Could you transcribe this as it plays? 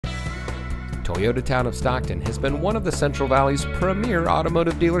Toyota Town of Stockton has been one of the Central Valley's premier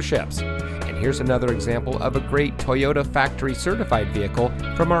automotive dealerships. And here's another example of a great Toyota factory certified vehicle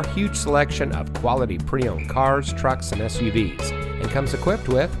from our huge selection of quality pre-owned cars, trucks, and SUVs, and comes equipped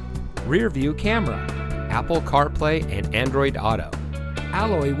with rear view camera, Apple CarPlay and Android Auto,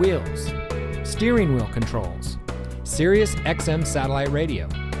 alloy wheels, steering wheel controls, Sirius XM satellite radio,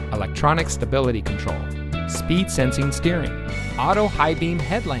 electronic stability control, speed sensing steering, auto high beam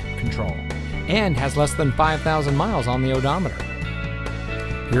headlamp control, and has less than 5,000 miles on the odometer.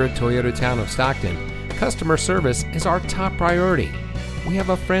 Here at Toyota Town of Stockton, customer service is our top priority. We have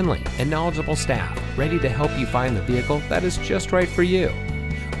a friendly and knowledgeable staff ready to help you find the vehicle that is just right for you.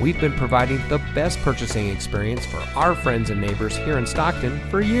 We've been providing the best purchasing experience for our friends and neighbors here in Stockton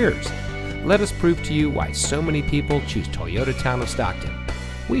for years. Let us prove to you why so many people choose Toyota Town of Stockton.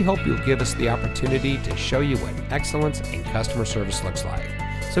 We hope you'll give us the opportunity to show you what excellence in customer service looks like.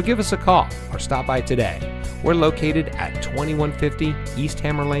 So give us a call or stop by today. We're located at 2150 East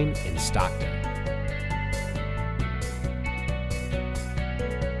Hammer Lane in Stockton.